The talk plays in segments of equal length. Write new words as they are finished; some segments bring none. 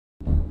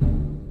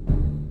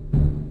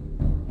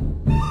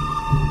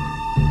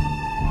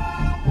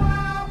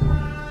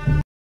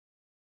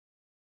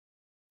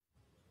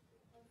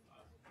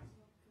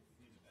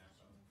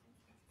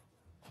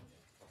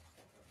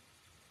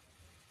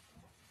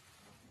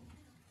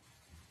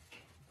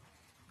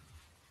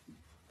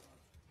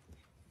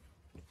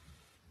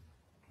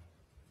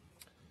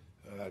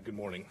Good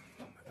morning.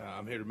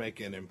 I'm here to make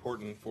an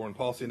important foreign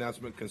policy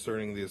announcement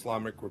concerning the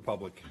Islamic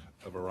Republic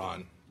of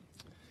Iran.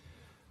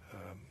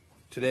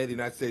 Today, the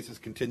United States is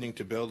continuing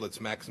to build its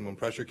maximum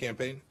pressure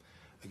campaign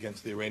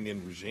against the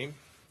Iranian regime.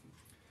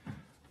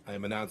 I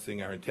am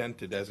announcing our intent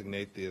to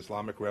designate the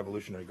Islamic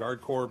Revolutionary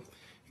Guard Corps,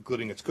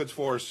 including its Quds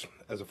Force,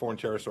 as a foreign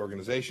terrorist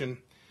organization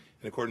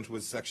in accordance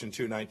with Section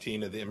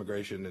 219 of the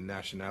Immigration and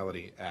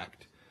Nationality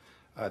Act.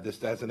 This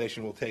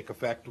designation will take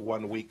effect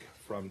 1 week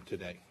from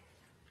today.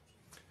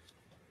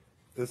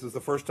 This is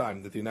the first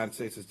time that the United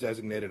States has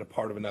designated a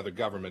part of another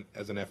government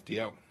as an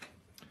FTO.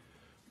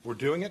 We're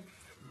doing it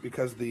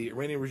because the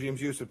Iranian regime's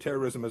use of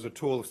terrorism as a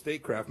tool of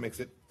statecraft makes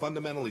it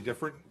fundamentally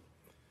different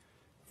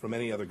from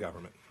any other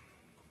government.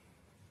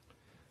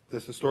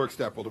 This historic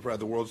step will deprive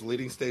the world's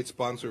leading state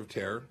sponsor of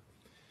terror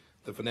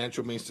the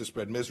financial means to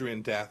spread misery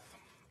and death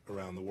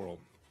around the world.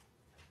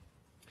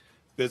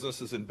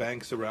 Businesses and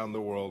banks around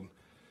the world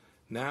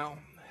now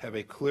have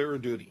a clearer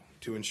duty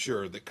to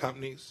ensure that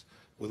companies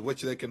with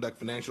which they conduct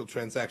financial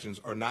transactions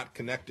are not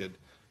connected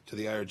to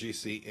the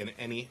IRGC in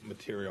any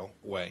material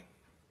way.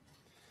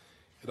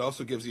 It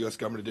also gives the U.S.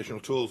 government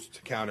additional tools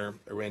to counter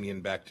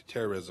Iranian-backed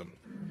terrorism.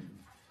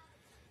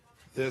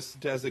 This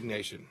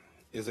designation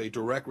is a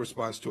direct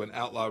response to an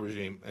outlaw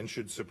regime and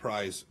should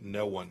surprise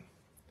no one.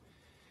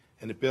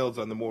 And it builds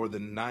on the more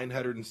than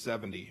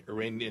 970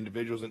 Iranian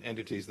individuals and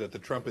entities that the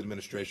Trump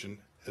administration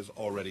has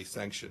already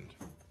sanctioned.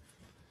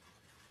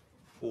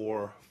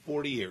 For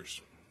 40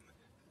 years,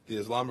 the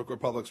Islamic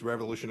Republic's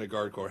Revolutionary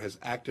Guard Corps has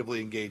actively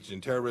engaged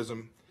in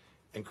terrorism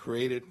and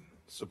created,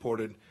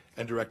 supported,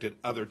 and directed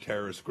other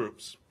terrorist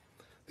groups.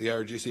 The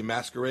IRGC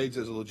masquerades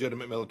as a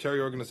legitimate military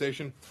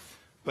organization,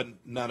 but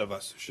none of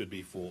us should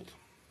be fooled.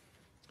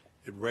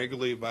 It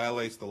regularly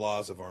violates the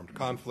laws of armed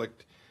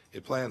conflict.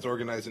 It plans,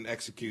 organizes, and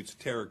executes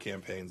terror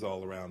campaigns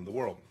all around the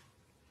world.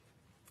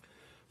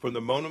 From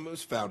the moment it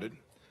was founded,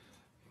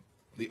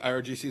 the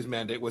IRGC's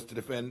mandate was to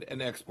defend and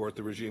export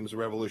the regime's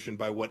revolution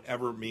by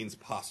whatever means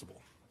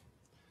possible.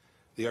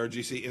 The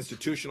IRGC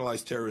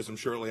institutionalized terrorism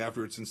shortly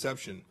after its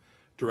inception,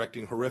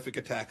 directing horrific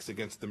attacks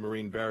against the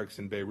Marine barracks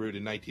in Beirut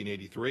in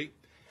 1983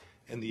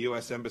 and the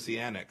U.S. Embassy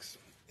Annex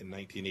in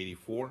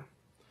 1984,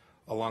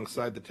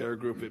 alongside the terror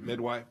group it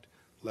midwifed,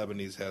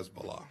 Lebanese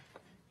Hezbollah.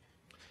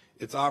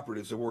 Its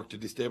operatives have worked to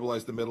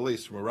destabilize the Middle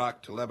East from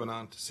Iraq to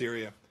Lebanon to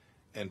Syria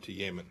and to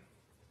Yemen.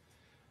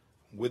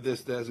 With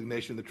this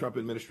designation, the Trump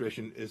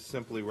administration is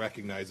simply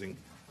recognizing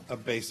a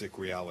basic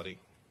reality.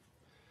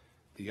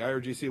 The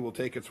IRGC will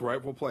take its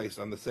rightful place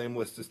on the same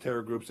list as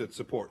terror groups it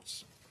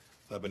supports: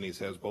 Lebanese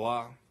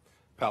Hezbollah,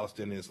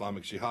 Palestinian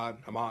Islamic Jihad,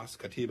 Hamas,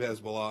 Kataib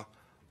Hezbollah,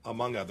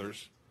 among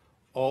others,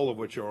 all of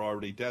which are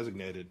already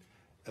designated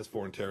as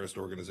foreign terrorist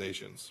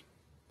organizations.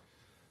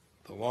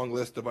 The long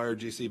list of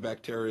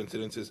IRGC-backed terror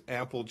incidents is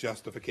ample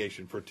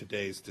justification for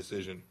today's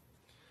decision.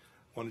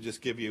 I want to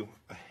just give you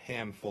a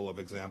handful of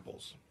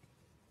examples.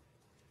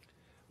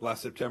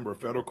 Last September, a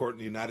federal court in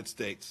the United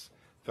States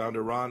found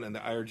Iran and the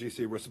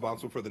IRGC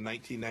responsible for the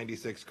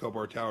 1996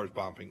 Khobar Towers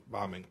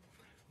bombing,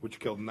 which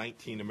killed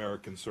 19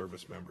 American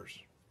service members.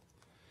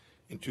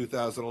 In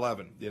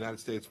 2011, the United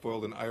States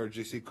foiled an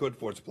IRGC Quds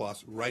Force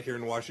plus right here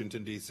in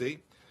Washington, D.C.,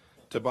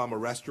 to bomb a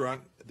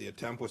restaurant. The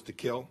attempt was to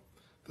kill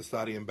the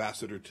Saudi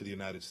ambassador to the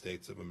United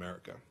States of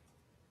America.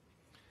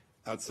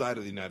 Outside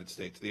of the United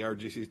States, the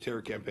IRGC's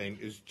terror campaign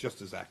is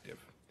just as active.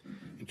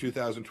 In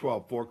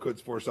 2012, 4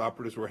 Quds Force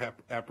operatives were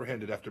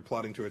apprehended after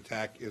plotting to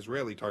attack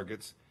Israeli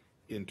targets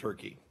in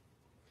Turkey.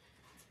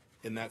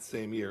 In that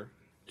same year,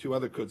 2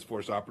 other Quds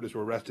Force operatives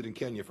were arrested in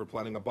Kenya for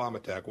planning a bomb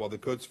attack, while the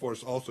Quds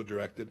Force also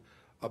directed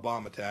a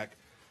bomb attack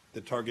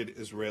that targeted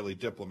Israeli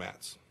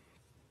diplomats.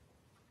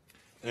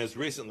 And as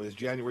recently as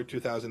January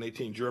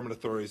 2018, German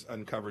authorities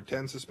uncovered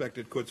 10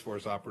 suspected Quds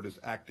Force operatives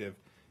active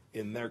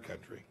in their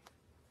country.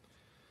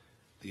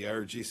 The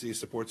IRGC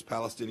supports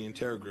Palestinian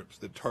terror groups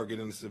that target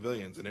innocent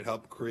civilians, and it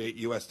helped create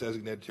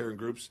U.S.-designated terror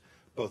groups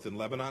both in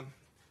Lebanon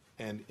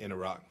and in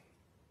Iraq.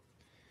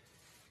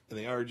 And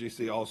the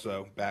IRGC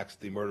also backs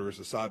the murderous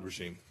Assad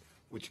regime,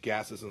 which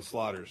gasses and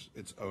slaughters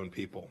its own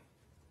people.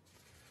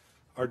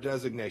 Our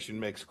designation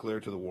makes clear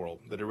to the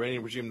world that the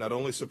Iranian regime not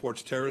only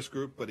supports terrorist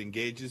groups, but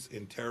engages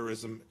in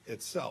terrorism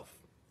itself.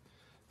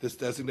 This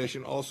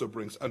designation also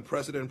brings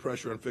unprecedented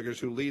pressure on figures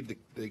who lead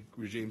the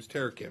regime's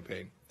terror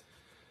campaign,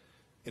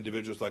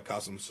 individuals like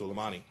Qasem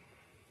Soleimani.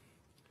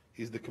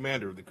 He's the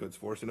commander of the Quds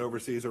Force and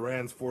oversees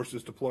Iran's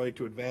forces deployed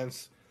to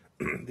advance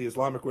the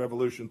Islamic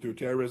Revolution through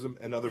terrorism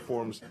and other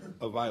forms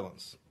of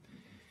violence.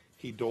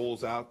 He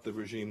doles out the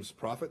regime's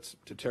profits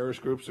to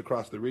terrorist groups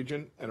across the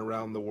region and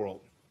around the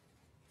world.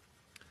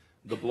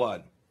 The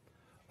blood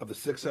of the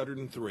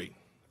 603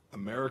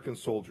 American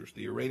soldiers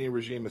the Iranian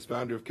regime has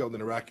found to have killed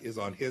in Iraq is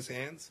on his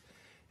hands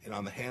and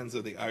on the hands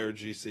of the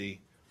IRGC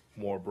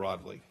more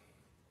broadly.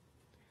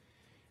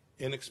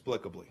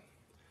 Inexplicably,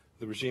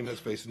 the regime has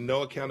faced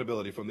no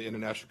accountability from the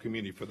international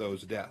community for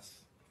those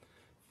deaths.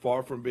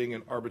 Far from being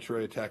an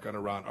arbitrary attack on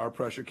Iran, our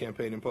pressure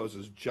campaign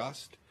imposes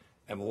just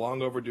and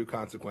long overdue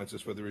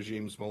consequences for the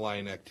regime's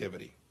malign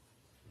activity.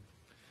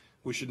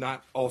 We should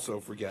not also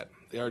forget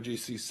the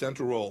IRGC's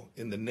central role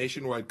in the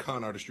nationwide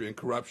con artistry and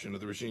corruption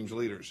of the regime's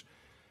leaders,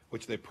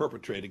 which they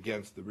perpetrate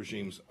against the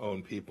regime's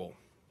own people.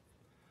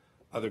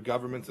 Other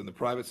governments and the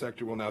private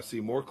sector will now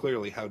see more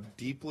clearly how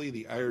deeply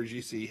the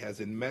IRGC has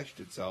enmeshed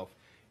itself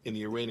in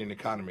the Iranian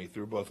economy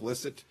through both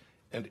licit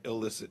and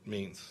illicit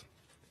means.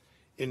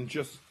 In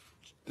just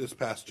this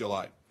past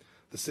July,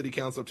 the City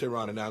Council of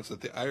Tehran announced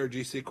that the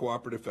IRGC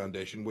Cooperative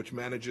Foundation, which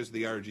manages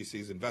the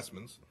IRGC's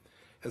investments,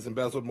 has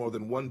embezzled more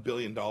than $1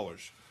 billion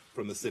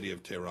from the city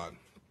of Tehran.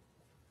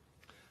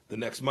 The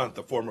next month,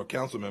 a former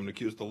councilman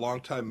accused the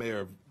longtime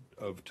mayor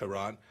of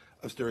Tehran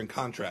of steering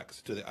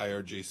contracts to the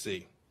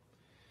IRGC.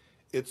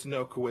 It's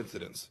no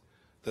coincidence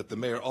that the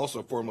mayor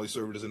also formerly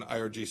served as an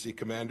IRGC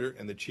commander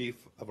and the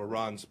chief of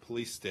Iran's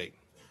police state.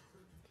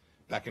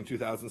 Back in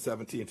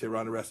 2017,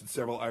 Tehran arrested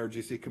several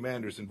IRGC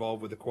commanders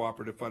involved with the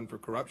Cooperative Fund for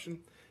Corruption,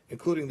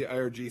 including the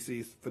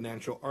IRGC's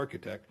financial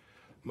architect,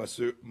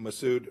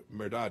 Masoud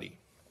Merdadi.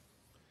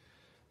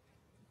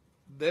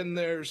 Then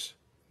there's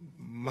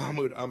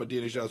Mahmoud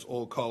Ahmadinejad's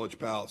old college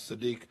pal,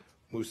 Sadiq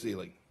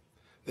Musili.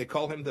 They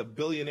call him the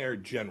billionaire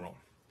general.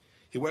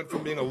 He went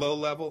from being a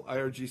low-level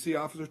IRGC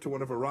officer to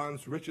one of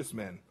Iran's richest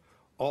men,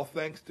 all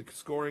thanks to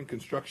scoring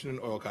construction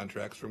and oil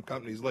contracts from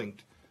companies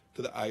linked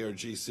to the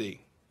IRGC.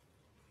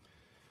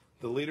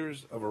 The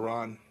leaders of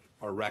Iran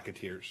are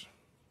racketeers,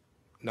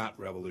 not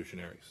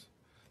revolutionaries.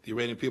 The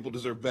Iranian people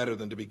deserve better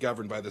than to be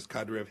governed by this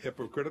cadre of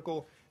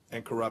hypocritical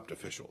and corrupt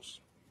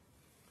officials.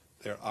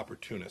 They're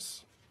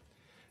opportunists.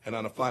 And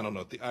on a final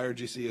note, the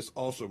IRGC is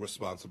also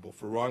responsible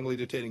for wrongly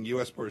detaining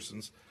U.S.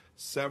 persons,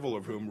 several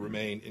of whom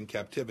remain in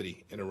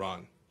captivity in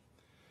Iran.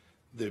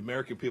 The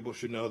American people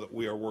should know that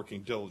we are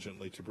working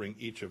diligently to bring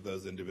each of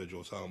those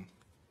individuals home.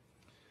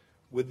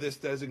 With this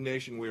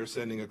designation, we are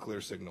sending a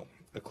clear signal,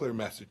 a clear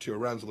message to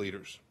Iran's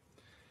leaders,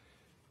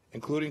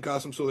 including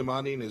Qasem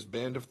Soleimani and his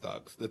band of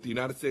thugs, that the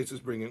United States is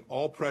bringing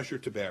all pressure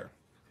to bear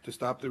to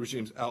stop the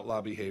regime's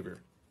outlaw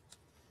behavior.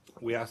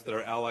 We ask that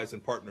our allies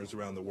and partners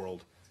around the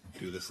world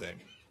do the same.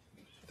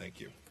 Thank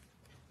you.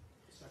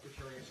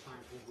 Secretary has time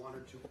for one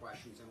or two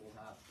questions, and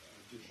we'll have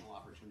additional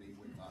opportunity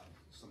with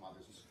some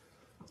others.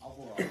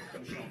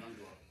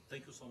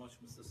 Thank you so much,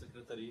 Mr.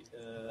 Secretary.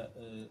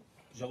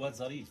 Jawad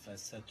Zarif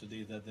has said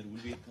today that there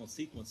will be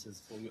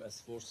consequences for U.S.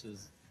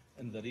 forces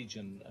in the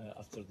region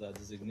after the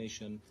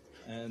designation,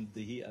 and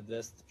he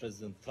addressed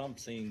President Trump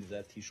saying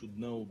that he should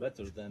know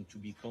better than to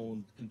be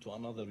conned into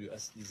another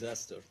U.S.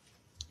 disaster.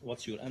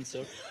 What's your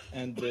answer?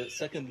 And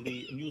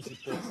secondly, news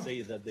reports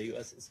say that the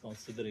U.S. is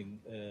considering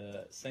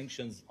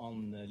sanctions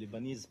on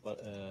Lebanese,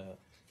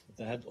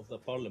 the head of the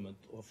parliament,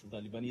 of the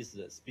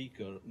Lebanese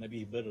speaker,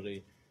 Nabi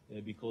Berri,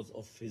 because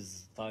of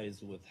his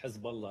ties with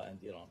Hezbollah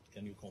and Iran.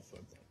 Can you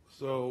confirm that?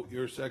 So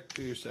your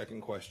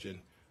second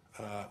question,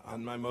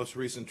 on my most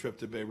recent trip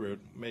to Beirut,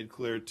 made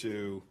clear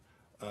to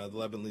the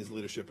Lebanese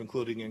leadership,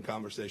 including in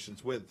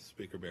conversations with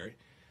Speaker Berri,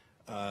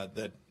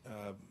 that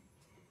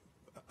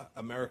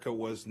America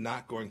was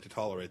not going to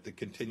tolerate the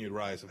continued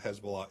rise of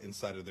Hezbollah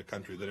inside of their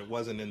country, that it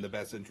wasn't in the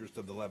best interest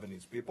of the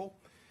Lebanese people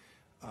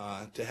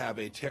to have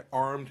a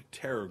armed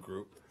terror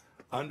group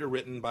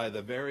underwritten by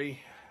the very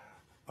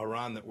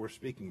Iran that we're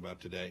speaking about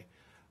today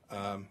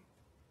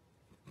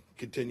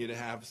continue to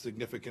have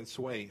significant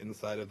sway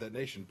inside of that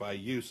nation by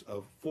use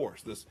of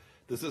force.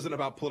 This isn't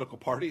about political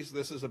parties.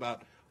 This is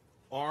about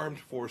armed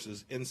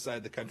forces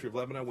inside the country of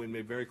Lebanon. We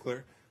made very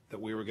clear that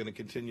we were going to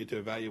continue to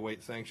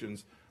evaluate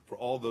sanctions for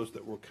all those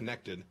that were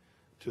connected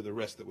to the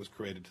risk that was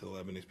created to the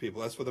Lebanese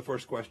people. As for the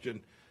first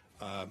question,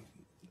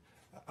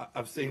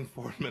 I've seen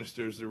Foreign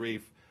Minister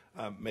Zarif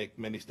make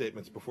many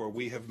statements before.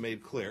 We have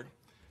made clear,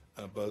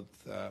 both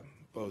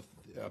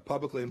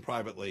publicly and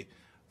privately,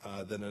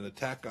 that an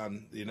attack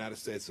on the United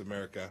States of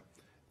America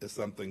is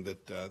something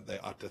that they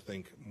ought to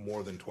think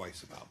more than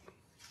twice about.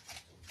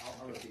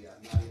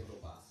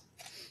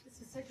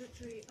 Mr.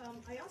 Secretary,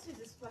 I asked you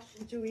this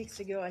question 2 weeks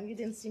ago, and you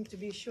didn't seem to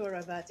be sure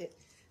about it.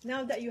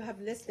 Now that you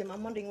have listed them,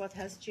 I'm wondering what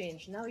has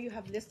changed. Now you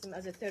have listed them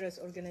as a terrorist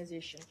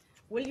organization.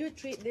 Will you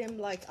treat them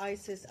like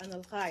ISIS and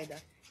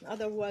Al-Qaeda? In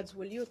other words,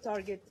 will you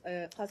target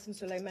Qasem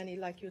Soleimani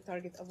like you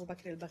target Abu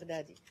Bakr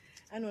al-Baghdadi?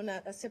 And on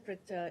a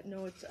separate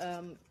note,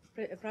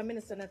 Prime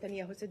Minister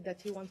Netanyahu said that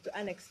he wants to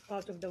annex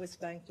part of the West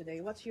Bank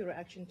today. What's your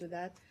reaction to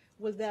that?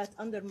 Will that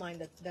undermine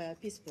the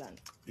peace plan?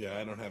 Yeah,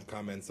 I don't have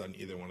comments on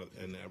either one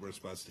in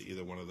response to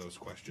either one of those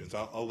questions.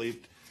 I'll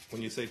leave.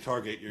 When you say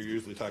target, you're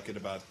usually talking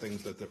about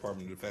things that the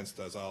Department of Defense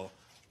does. I'll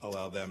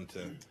allow them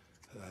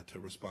to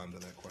respond to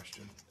that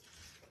question.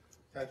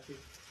 Thank you.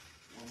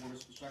 One more,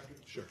 Mr. Secretary?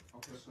 Sure.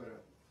 Okay, so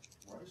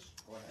Morris,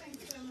 go ahead.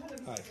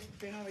 Thanks, Hi.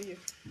 Secretary. How are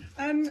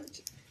you?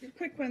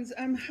 Quick ones.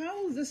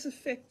 How will this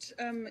affect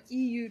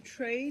EU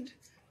trade,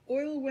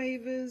 oil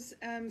waivers,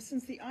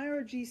 since the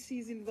IRGC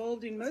is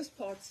involved in most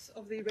parts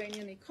of the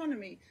Iranian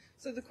economy?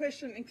 So the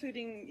question,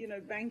 including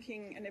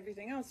banking and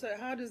everything else. So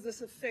how does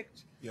this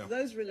affect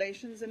those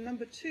relations? And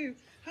number two,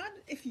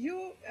 if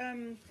you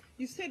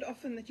said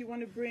often that you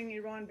want to bring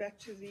Iran back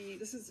to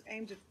this is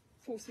aimed at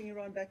forcing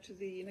Iran back to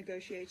the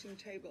negotiating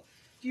table.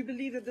 Do you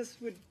believe that this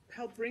would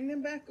help bring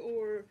them back,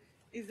 or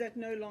is that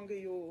no longer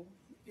your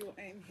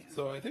aim here?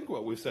 So I think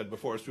what we've said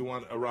before is we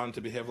want Iran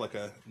to behave like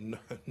a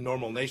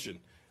normal nation.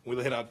 We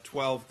laid out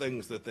 12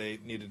 things that they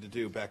needed to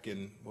do back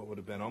in what would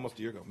have been almost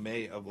a year ago,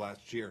 May of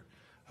last year.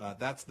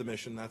 That's the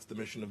mission. That's the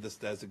mission of this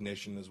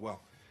designation as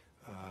well.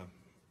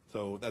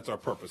 So that's our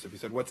purpose. If you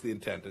said, what's the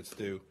intent? It's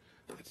to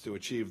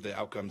achieve the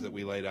outcomes that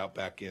we laid out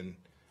back in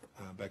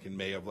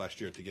May of last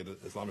year, to get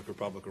the Islamic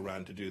Republic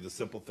Iran to do the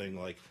simple thing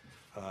like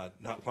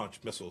not launch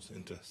missiles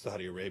into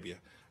Saudi Arabia,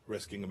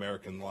 risking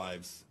American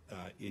lives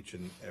each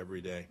and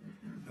every day.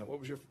 What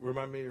was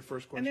remind me of your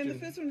first question? And then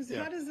the first one is,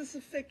 how does this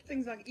affect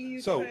things like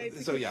EU So trade?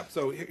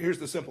 Here's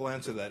the simple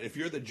answer to that. If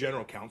you're the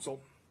general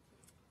counsel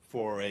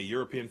for a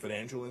European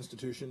financial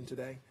institution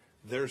today,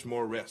 there's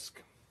more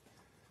risk.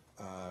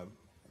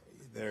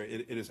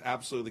 It is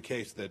absolutely the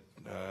case that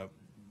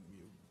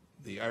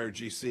the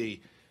IRGC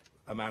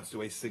amounts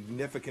to a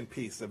significant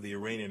piece of the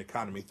Iranian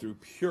economy through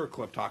pure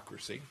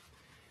kleptocracy.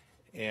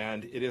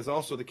 And it is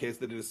also the case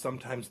that it is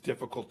sometimes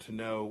difficult to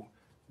know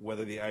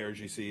whether the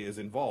IRGC is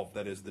involved.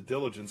 That is, the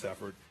diligence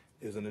effort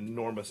is an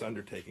enormous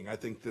undertaking. I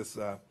think this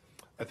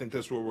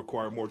will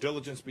require more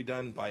diligence be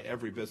done by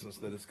every business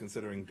that is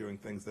considering doing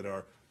things that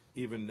are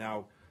even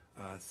now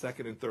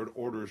second and third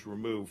orders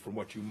removed from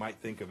what you might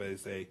think of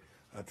as a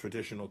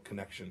traditional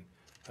connection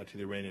to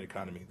the Iranian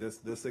economy.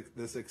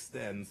 This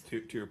extends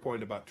to your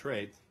point about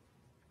trade.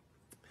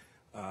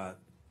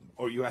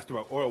 Or you asked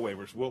about oil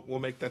waivers. We'll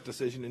make that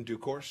decision in due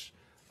course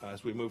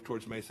as we move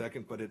towards May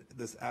 2nd, but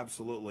this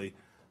absolutely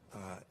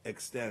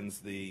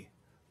extends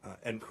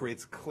and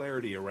creates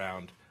clarity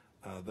around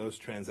those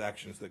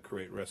transactions that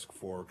create risk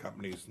for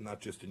companies, not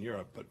just in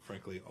Europe, but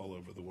frankly all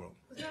over the world.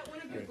 Was that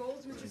one of your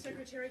goals, Mr.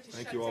 Secretary, to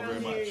Thank shut you all down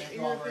very much. Thank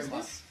you all very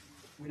much.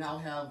 We now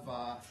have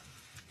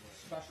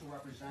Special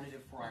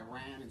Representative for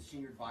Iran and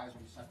Senior Advisor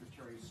to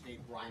Secretary of State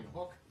Brian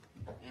Hook,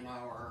 and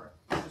our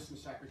Assistant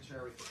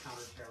Secretary for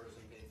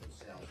Counterterrorism, Nathan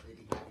Sales. They'd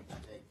be happy to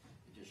take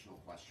additional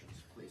questions.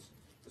 Please.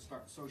 Let's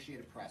start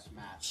Associated Press,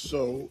 Matt.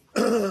 So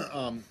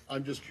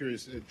I'm just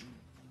curious.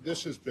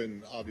 This has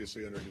been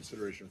obviously under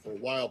consideration for a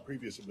while.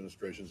 Previous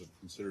administrations have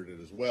considered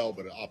it as well,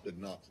 but opted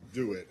not to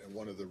do it. And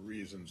one of the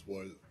reasons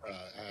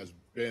has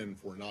been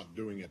for not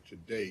doing it to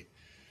date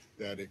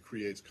that it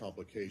creates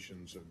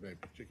complications,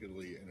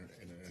 particularly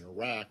in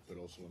Iraq, but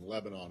also in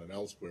Lebanon and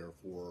elsewhere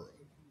for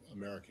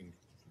American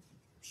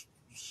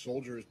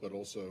soldiers, but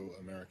also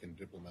American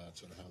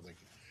diplomats and how they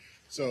can.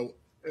 So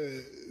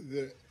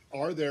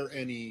are there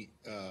any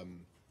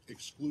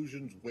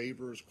exclusions,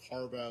 waivers,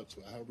 carve-outs,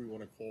 however you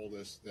want to call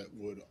this, that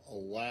would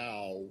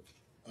allow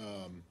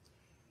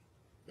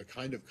the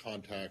kind of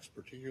contacts,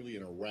 particularly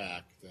in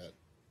Iraq, that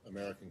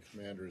American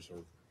commanders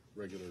or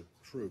regular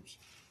troops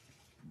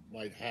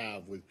might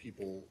have with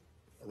people,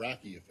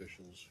 Iraqi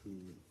officials, who,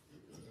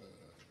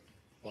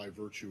 by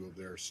virtue of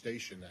their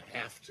station,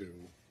 have to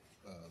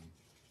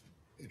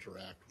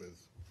interact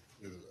with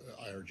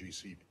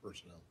IRGC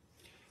personnel?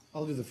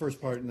 I'll do the first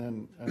part and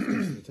then ask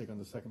Jason to take on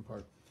the second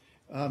part.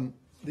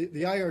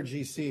 The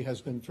IRGC has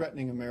been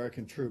threatening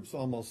American troops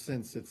almost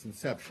since its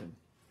inception.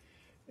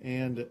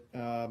 And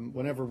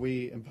whenever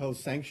we impose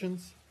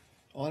sanctions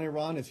on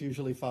Iran, it's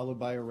usually followed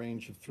by a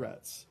range of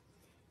threats.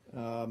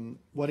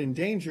 What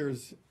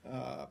endangers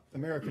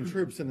American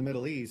troops in the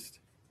Middle East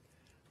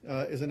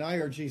is an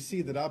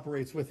IRGC that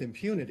operates with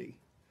impunity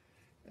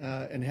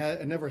and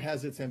never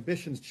has its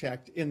ambitions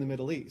checked in the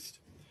Middle East.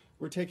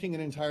 We're taking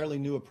an entirely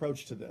new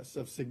approach to this,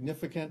 of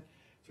significant,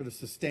 sort of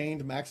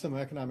sustained maximum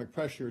economic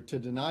pressure to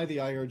deny the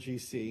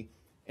IRGC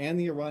and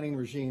the Iranian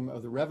regime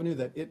of the revenue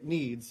that it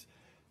needs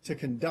to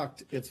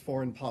conduct its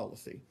foreign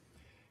policy.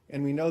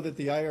 And we know that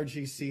the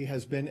IRGC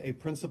has been a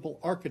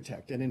principal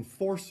architect and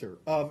enforcer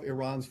of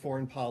Iran's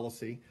foreign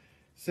policy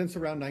since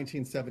around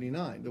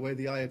 1979, the way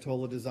the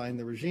Ayatollah designed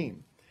the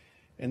regime.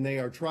 And they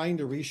are trying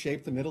to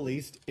reshape the Middle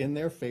East in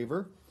their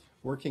favor,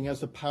 working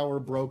as a power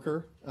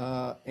broker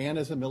and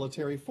as a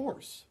military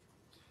force.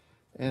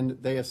 And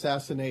they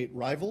assassinate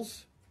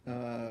rivals,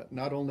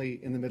 not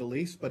only in the Middle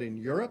East, but in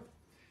Europe.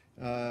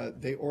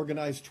 They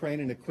organize,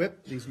 train, and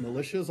equip these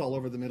militias all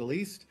over the Middle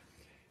East.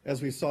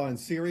 As we saw in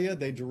Syria,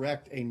 they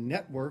direct a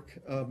network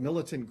of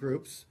militant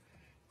groups.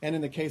 And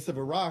in the case of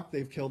Iraq,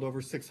 they've killed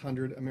over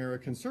 600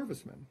 American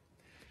servicemen.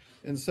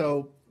 And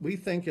so we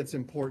think it's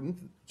important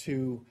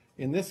to,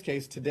 in this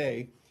case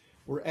today,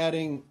 we're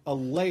adding a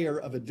layer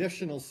of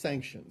additional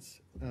sanctions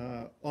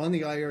on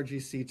the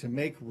IRGC to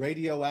make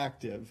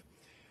radioactive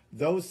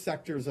those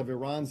sectors of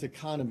Iran's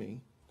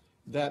economy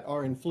that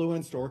are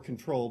influenced or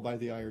controlled by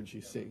the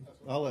IRGC.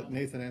 I'll let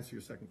Nathan answer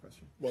your second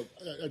question. Well,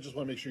 I just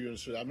want to make sure you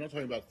understood. I'm not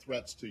talking about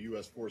threats to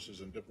U.S.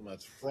 forces and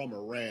diplomats from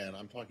Iran.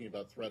 I'm talking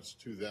about threats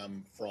to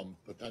them from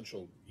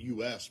potential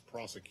U.S.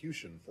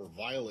 prosecution for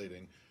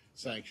violating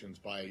sanctions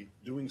by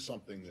doing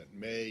something that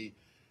may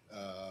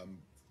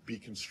be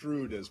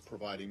construed as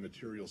providing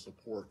material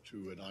support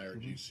to an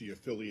IRGC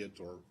affiliate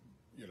or,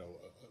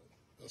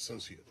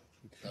 associate.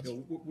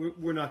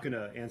 We're not going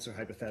to answer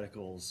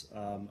hypotheticals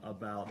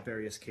about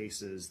various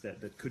cases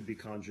that could be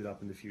conjured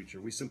up in the future.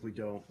 We simply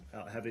don't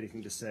have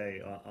anything to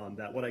say on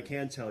that. What I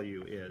can tell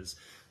you is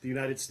the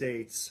United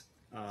States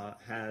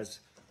has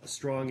a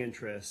strong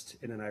interest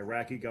in an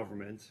Iraqi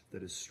government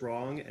that is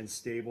strong and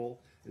stable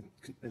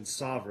and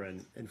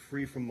sovereign and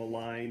free from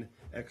malign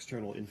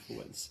external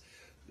influence.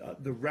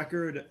 The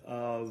record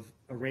of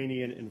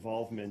Iranian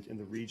involvement in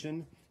the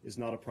region is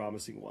not a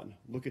promising one.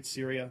 Look at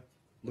Syria,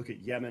 look at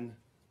Yemen,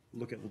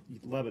 look at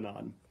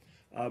Lebanon.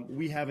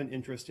 We have an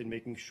interest in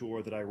making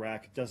sure that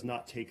Iraq does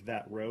not take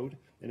that road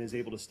and is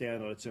able to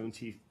stand on its own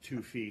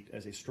 2 feet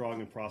as a strong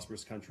and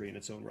prosperous country in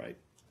its own right.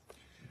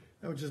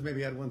 I would just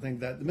maybe add one thing,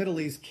 that the Middle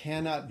East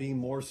cannot be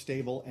more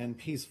stable and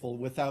peaceful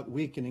without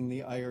weakening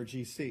the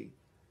IRGC.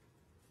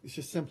 It's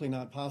just simply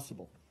not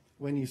possible.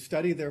 When you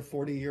study their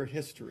 40-year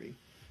history,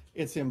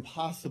 it's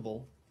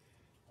impossible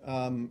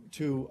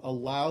to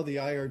allow the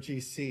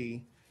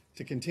IRGC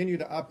to continue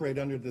to operate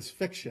under this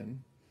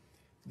fiction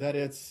that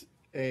it's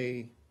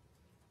a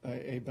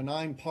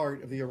benign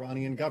part of the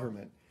Iranian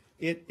government.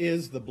 It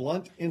is the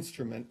blunt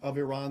instrument of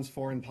Iran's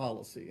foreign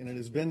policy, and it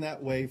has been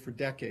that way for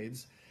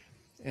decades.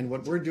 And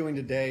what we're doing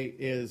today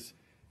is,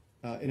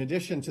 in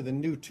addition to the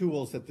new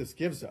tools that this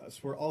gives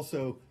us, we're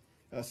also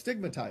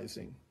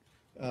stigmatizing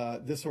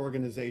this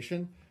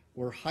organization.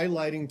 We're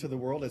highlighting to the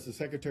world, as the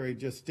Secretary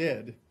just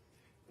did,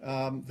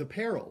 the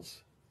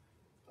perils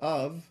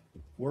of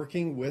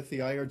working with the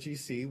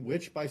IRGC,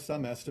 which by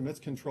some estimates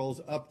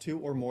controls up to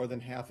or more than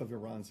half of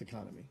Iran's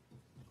economy.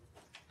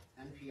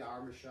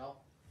 NPR, Michelle.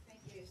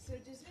 Thank you. So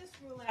does this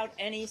rule out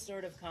any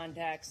sort of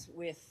contacts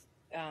with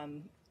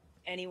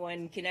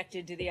anyone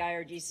connected to the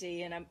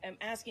IRGC? And I'm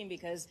asking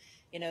because,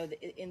 you know,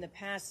 in the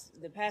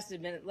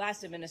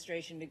last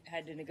administration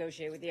had to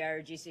negotiate with the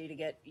IRGC to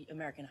get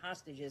American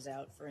hostages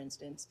out, for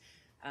instance,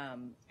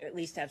 or at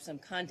least have some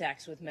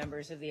contacts with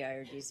members of the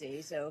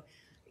IRGC. So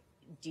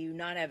do you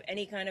not have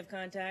any kind of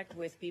contact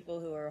with people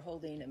who are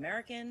holding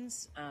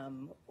Americans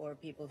or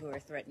people who are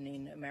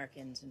threatening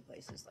Americans in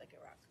places like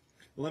Iraq?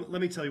 Well,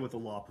 let me tell you what the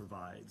law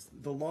provides.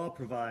 The law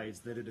provides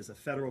that it is a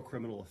federal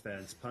criminal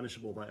offense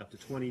punishable by up to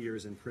 20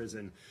 years in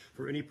prison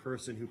for any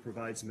person who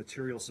provides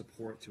material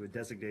support to a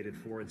designated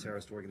foreign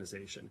terrorist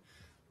organization.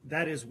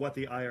 That is what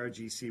the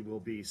IRGC will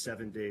be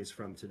 7 days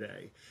from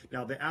today.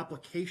 Now, the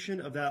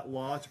application of that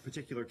law to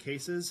particular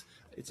cases,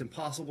 it's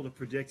impossible to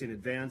predict in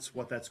advance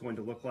what that's going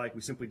to look like. We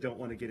simply don't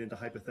want to get into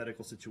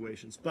hypothetical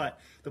situations. But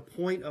the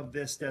point of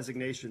this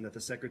designation that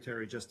the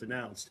Secretary just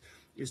announced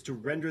is to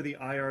render the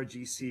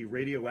IRGC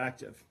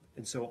radioactive.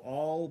 And so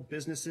all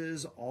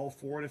businesses, all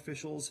foreign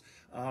officials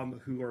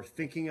who are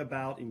thinking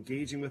about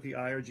engaging with the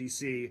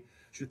IRGC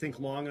should think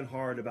long and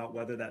hard about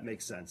whether that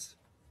makes sense.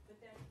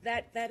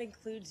 That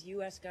includes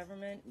U.S.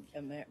 government,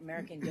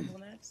 American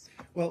diplomats?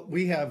 Well,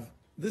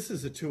 this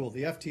is a tool,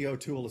 the FTO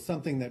tool is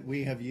something that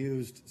we have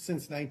used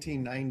since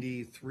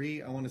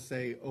 1993, I want to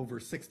say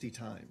over 60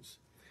 times.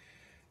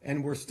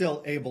 And we're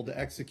still able to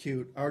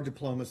execute our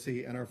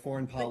diplomacy and our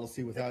foreign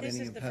policy without any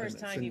impediments. This is the first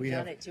time you've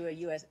done it to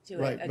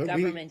a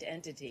government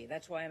entity.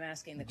 That's why I'm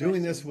asking the question.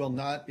 Doing this will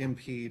not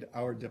impede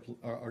our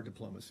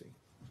diplomacy.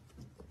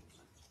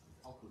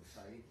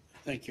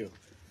 Thank you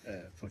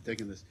for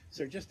taking this.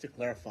 Sir, just to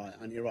clarify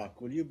on Iraq,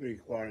 will you be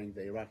requiring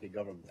the Iraqi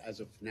government as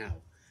of now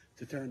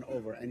to turn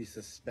over any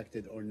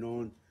suspected or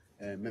known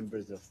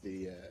members of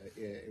the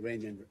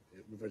Iranian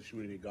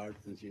Revolutionary Guard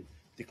since you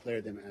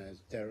declared them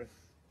as terrorists?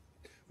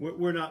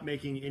 We're not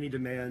making any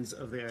demands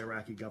of the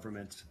Iraqi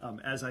government.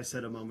 As I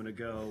said a moment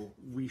ago,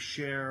 we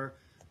share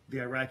the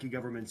Iraqi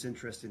government's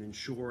interest in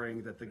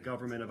ensuring that the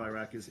government of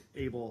Iraq is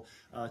able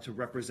to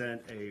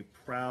represent a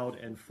proud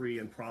and free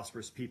and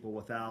prosperous people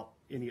without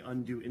any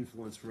undue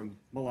influence from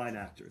malign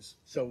actors.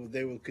 So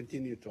they will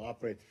continue to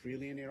operate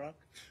freely in Iraq?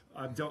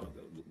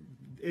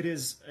 It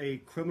is a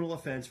criminal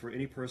offense for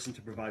any person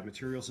to provide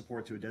material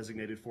support to a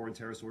designated foreign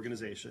terrorist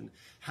organization.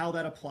 How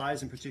that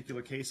applies in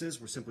particular cases,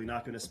 we're simply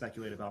not going to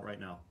speculate about right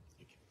now.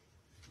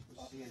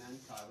 CNN,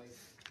 Kylie.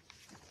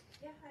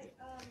 Yeah, hi.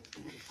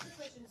 Quick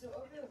question. So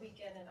over the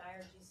weekend, an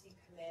IRGC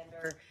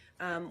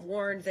commander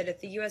warned that if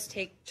the U.S.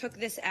 took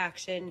this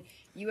action,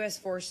 U.S.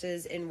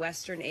 forces in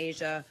Western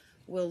Asia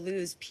will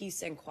lose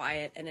peace and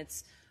quiet. And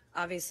it's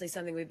obviously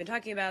something we've been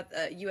talking about,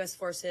 U.S.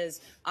 forces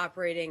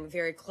operating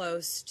very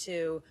close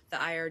to the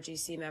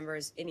IRGC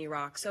members in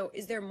Iraq. So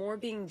is there more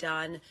being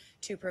done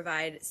to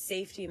provide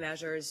safety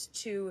measures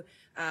to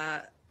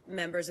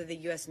members of the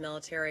U.S.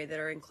 military that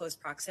are in close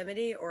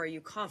proximity, or are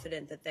you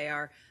confident that they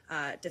are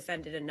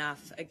defended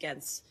enough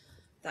against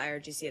the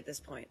IRGC at this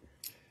point?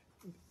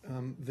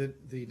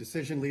 The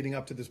decision leading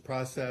up to this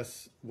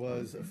process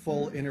was a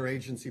full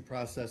interagency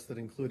process that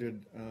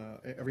included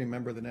every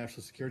member of the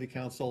National Security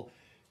Council.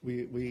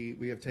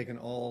 We have taken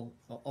all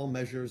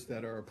measures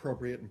that are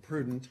appropriate and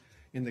prudent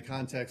in the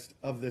context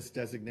of this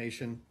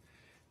designation.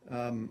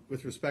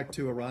 With respect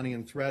to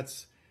Iranian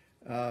threats,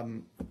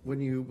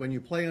 when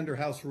you play under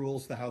House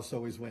rules, the House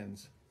always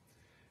wins.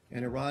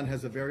 And Iran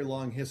has a very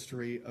long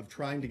history of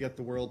trying to get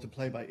the world to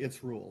play by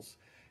its rules.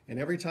 And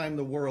every time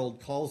the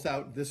world calls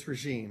out this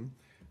regime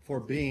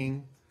for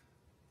being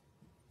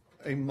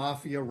a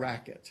mafia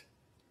racket,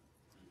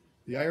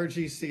 the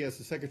IRGC, as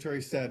the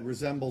Secretary said,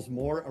 resembles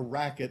more a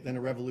racket than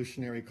a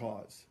revolutionary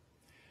cause.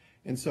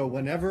 And so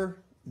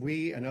whenever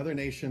we and other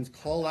nations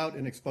call out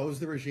and expose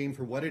the regime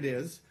for what it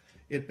is,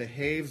 it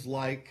behaves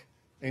like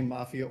a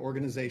mafia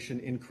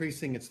organization,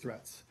 increasing its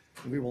threats.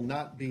 And we will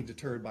not be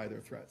deterred by their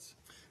threats.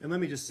 And let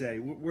me just say,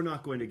 we're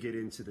not going to get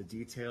into the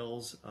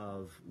details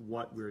of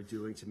what we're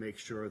doing to make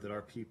sure that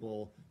our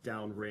people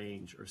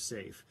downrange are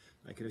safe.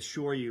 I can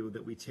assure you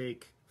that we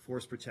take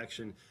force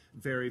protection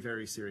very,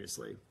 very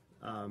seriously.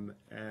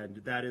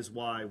 And that is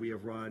why we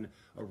have run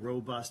a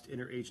robust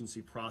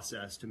interagency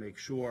process to make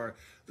sure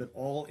that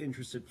all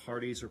interested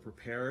parties are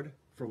prepared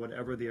for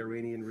whatever the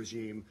Iranian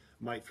regime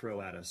might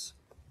throw at us.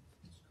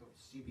 Let's go to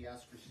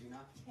CBS, Christina.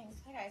 Thanks.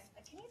 Hi, guys.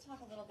 Can you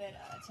talk a little bit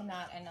to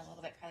Matt and a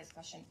little bit Kylie's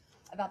question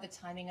about the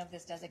timing of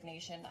this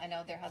designation? I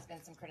know there has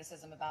been some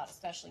criticism about,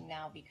 especially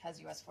now because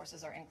U.S.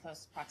 forces are in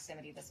close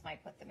proximity, this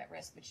might put them at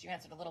risk, which you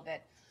answered a little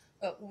bit.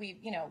 But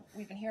we've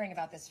been hearing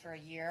about this for a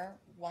year.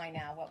 Why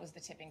now? What was the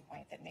tipping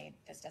point that made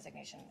this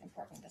designation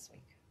important this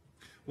week?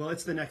 Well,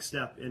 it's the next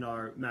step in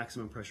our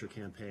maximum pressure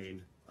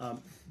campaign.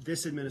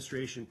 This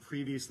administration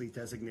previously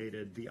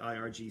designated the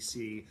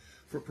IRGC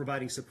for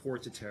providing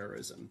support to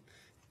terrorism.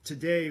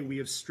 Today, we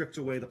have stripped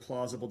away the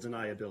plausible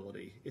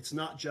deniability. It's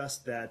not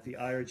just that the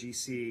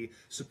IRGC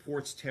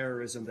supports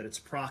terrorism that its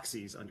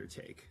proxies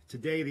undertake.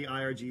 Today, the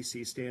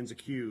IRGC stands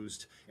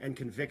accused and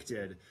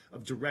convicted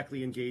of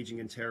directly engaging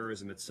in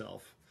terrorism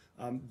itself.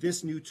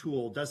 This new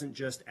tool doesn't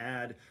just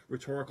add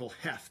rhetorical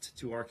heft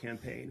to our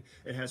campaign.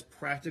 It has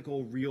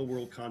practical,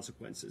 real-world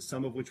consequences,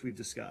 some of which we've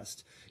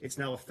discussed. It's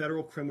now a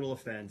federal criminal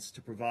offense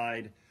to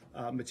provide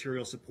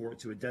material support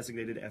to a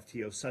designated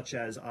FTO such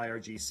as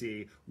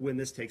IRGC when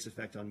this takes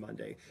effect on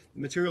Monday.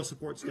 The material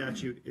support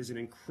statute is an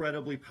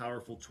incredibly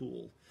powerful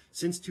tool.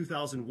 Since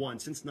 2001,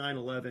 since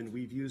 9/11,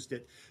 we've used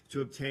it to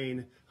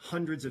obtain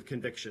hundreds of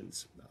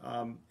convictions.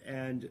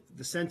 And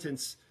the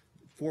sentence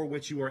for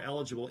which you are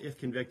eligible, if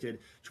convicted,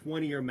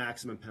 20-year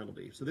maximum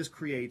penalty. So this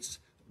creates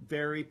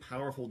very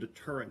powerful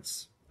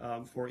deterrence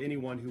for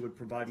anyone who would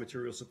provide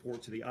material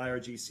support to the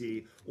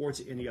IRGC or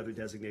to any other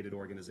designated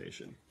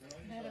organization.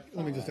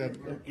 Let me just add.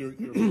 Your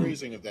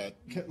phrasing of that,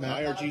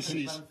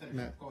 IRGC's.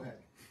 Matt. Go ahead,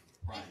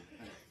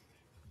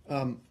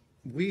 Brian.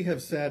 We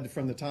have said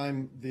from the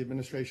time the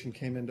administration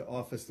came into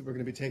office that we're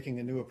going to be taking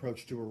a new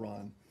approach to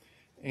Iran.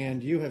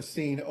 And you have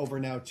seen over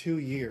now 2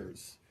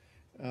 years,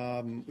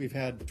 we've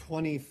had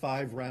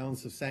 25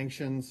 rounds of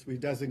sanctions.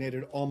 We've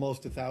designated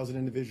almost 1,000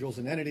 individuals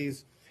and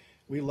entities.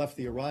 We left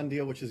the Iran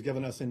deal, which has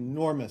given us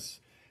enormous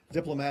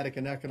diplomatic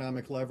and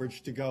economic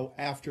leverage to go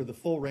after the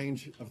full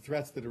range of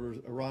threats that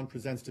Iran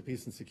presents to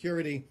peace and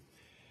security.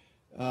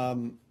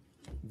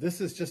 This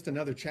is just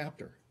another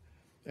chapter,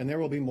 and there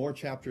will be more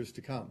chapters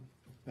to come.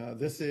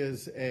 This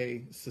is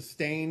a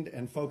sustained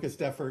and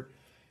focused effort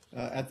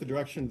at the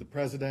direction of the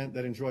President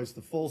that enjoys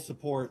the full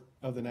support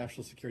of the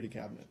National Security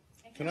Cabinet.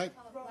 Can I?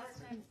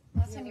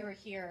 Last time you were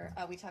here,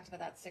 we talked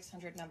about that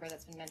 600 number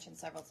that's been mentioned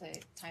several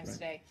times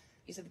today.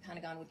 You said the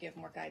Pentagon would give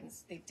more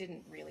guidance. They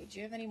didn't really. Do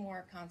you have any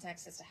more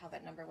context as to how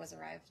that number was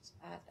arrived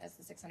at as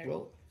the 600?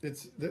 Well,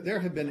 there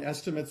have been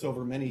estimates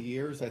over many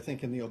years. I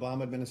think in the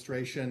Obama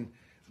administration,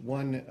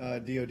 one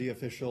DOD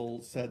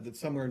official said that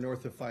somewhere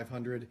north of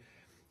 500.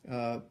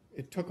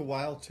 It took a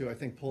while to, I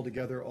think, pull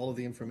together all of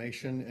the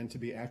information and to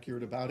be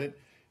accurate about it.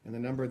 And the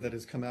number that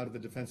has come out of the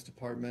Defense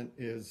Department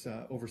is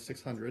over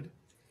 600.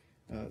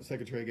 The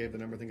Secretary gave the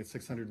number, I think it's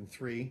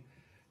 603.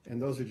 And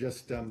those are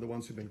just the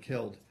ones who've been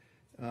killed.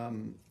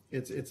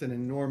 It's an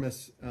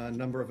enormous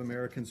number of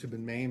Americans who've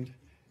been maimed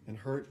and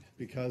hurt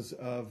because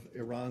of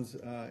Iran's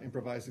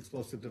improvised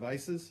explosive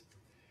devices.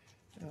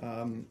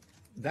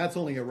 That's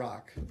only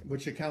Iraq,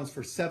 which accounts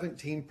for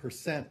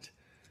 17%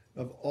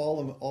 of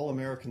all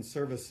American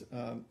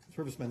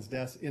servicemen's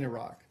deaths in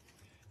Iraq.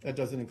 That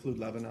doesn't include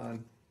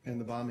Lebanon and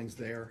the bombings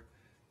there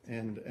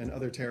and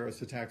other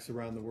terrorist attacks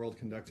around the world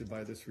conducted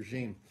by this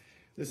regime.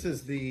 This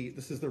is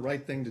the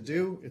right thing to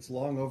do. It's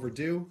long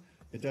overdue.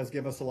 It does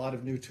give us a lot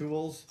of new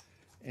tools,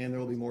 and there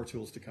will be more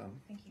tools to come.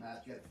 Thank you.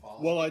 Matt, you had a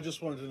follow-up? Well, I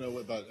just wanted to know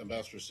about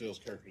Ambassador Sale's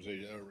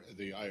characterization.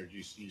 The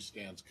IRGC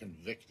stands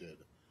convicted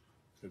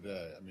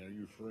today. I mean, are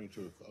you referring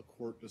to a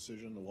court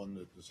decision, the one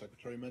that the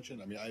Secretary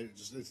mentioned? I mean,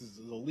 this is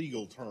a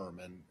legal term,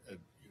 and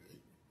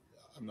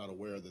I'm not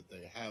aware that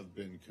they have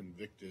been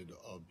convicted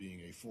of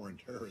being a foreign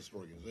terrorist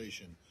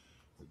organization.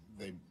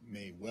 They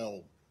may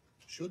well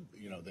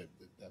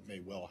that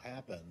may well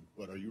happen,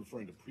 but are you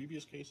referring to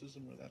previous cases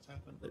and where that's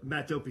happened?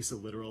 Matt, don't be so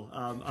literal.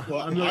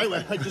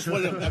 I just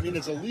wanted, I mean,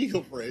 it's a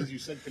legal phrase. You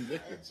said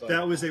convicted. So.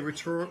 That was a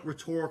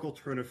rhetorical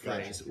turn of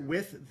phrase. Gotcha.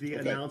 With the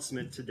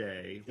announcement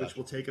today, which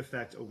will take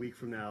effect a week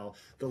from now,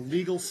 the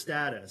legal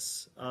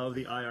status of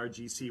the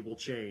IRGC will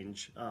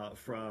change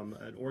from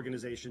an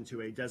organization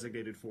to a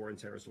designated foreign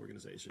terrorist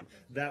organization.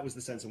 That was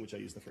the sense in which I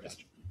used the phrase.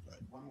 Right.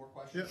 One more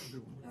question?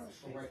 Yeah.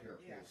 Right here,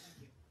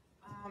 please.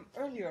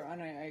 Earlier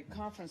on a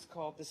conference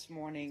call this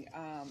morning,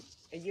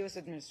 a U.S.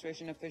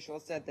 administration official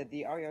said that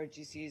the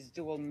IRGC's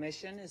dual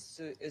mission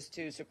is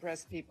to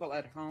suppress people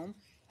at home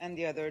and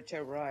the other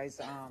terrorize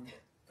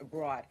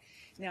abroad.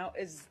 Now,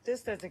 is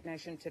this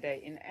designation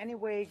today in any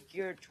way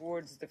geared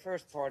towards the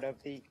first part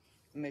of the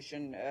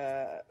mission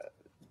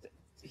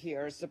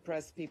here,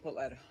 suppress people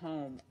at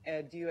home?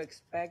 Do you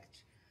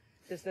expect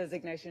this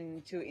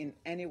designation to in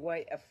any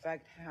way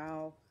affect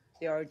how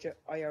the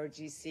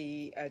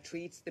IRGC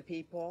treats the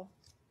people?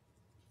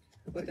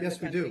 Yes,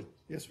 we do.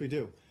 Yes, we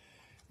do.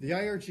 The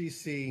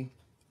IRGC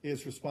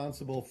is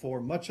responsible for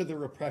much of the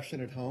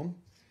repression at home.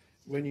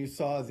 When you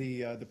saw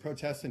the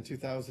protests in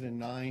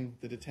 2009,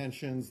 the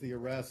detentions, the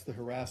arrests, the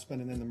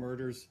harassment, and then the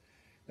murders,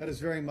 that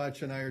is very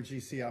much an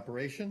IRGC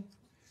operation.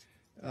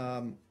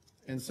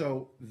 And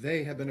so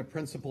they have been a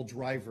principal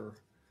driver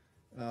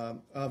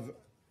of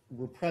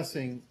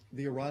repressing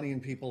the Iranian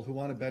people who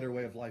want a better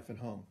way of life at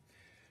home.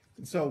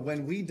 And so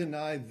when we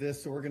deny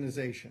this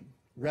organization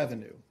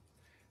revenue,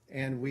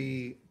 and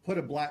we put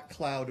a black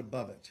cloud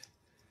above it,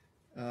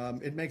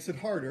 it makes it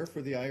harder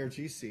for the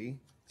IRGC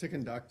to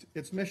conduct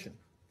its mission.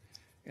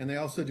 And they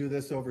also do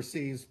this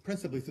overseas,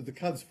 principally through the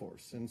Quds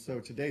Force. And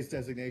so today's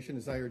designation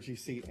is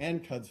IRGC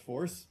and Quds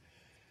Force.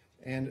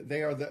 And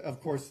they are, of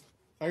course,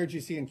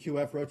 IRGC and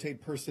QF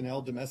rotate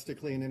personnel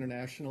domestically and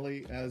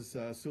internationally as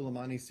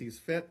Soleimani sees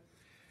fit.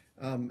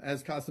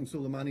 As Qasem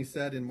Soleimani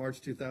said in March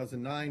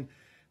 2009,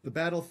 the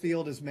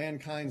battlefield is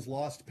mankind's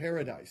lost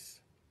paradise.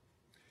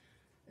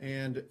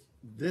 And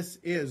this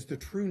is the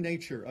true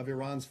nature of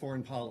Iran's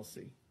foreign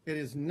policy. It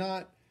is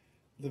not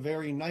the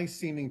very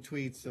nice-seeming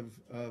tweets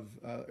of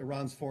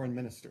Iran's foreign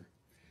minister.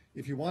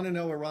 If you want to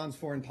know Iran's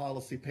foreign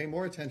policy, pay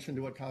more attention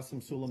to what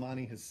Qasem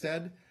Soleimani has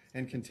said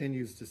and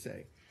continues to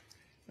say.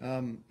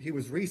 He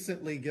was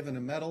recently given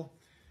a medal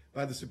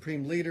by the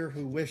Supreme Leader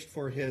who wished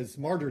for his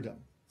martyrdom.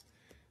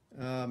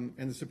 And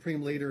the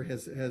Supreme Leader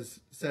has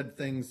said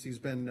things. He's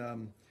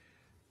been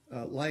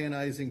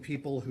lionizing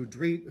people who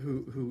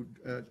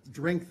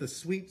drink the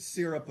sweet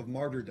syrup of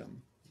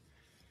martyrdom.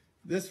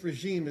 This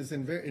regime is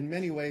in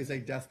many ways a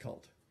death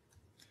cult,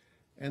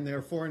 and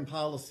their foreign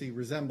policy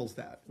resembles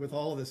that, with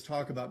all of this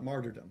talk about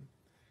martyrdom.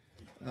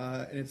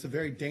 And it's a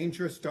very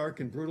dangerous, dark,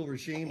 and brutal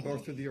regime,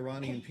 both for the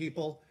Iranian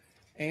people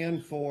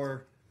and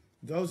for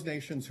those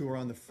nations who are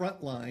on the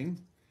front line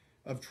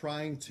of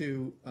trying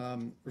to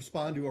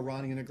respond to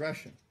Iranian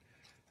aggression.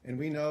 And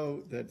we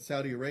know that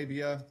Saudi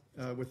Arabia,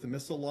 with the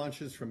missile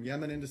launches from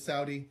Yemen into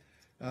Saudi,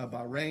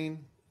 Bahrain,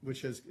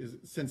 which is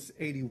since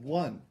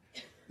 '81,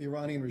 the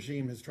Iranian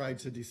regime has tried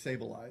to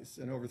destabilize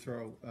and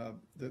overthrow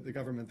the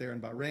government there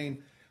in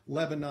Bahrain,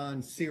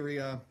 Lebanon,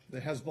 Syria,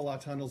 the Hezbollah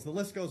tunnels, the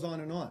list goes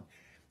on and on.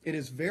 It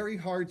is very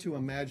hard to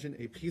imagine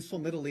a peaceful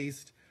Middle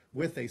East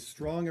with a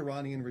strong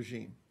Iranian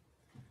regime.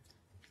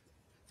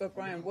 So,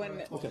 Brian, one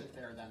minute. Okay.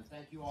 There, then.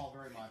 Thank you all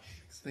very much.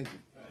 Thank you.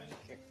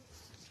 Okay,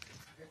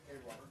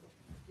 Robert.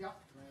 Yeah.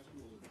 Can I ask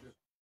you just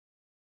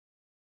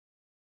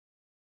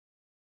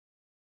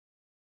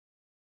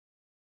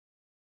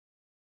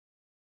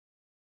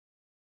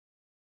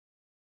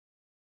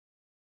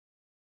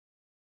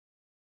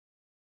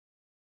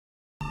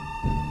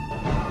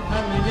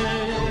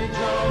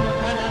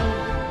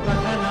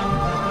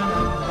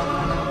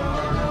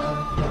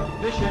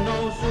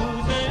بشنو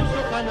سوز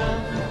سخنم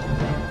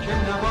که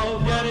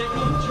نواگر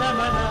این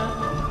چمنم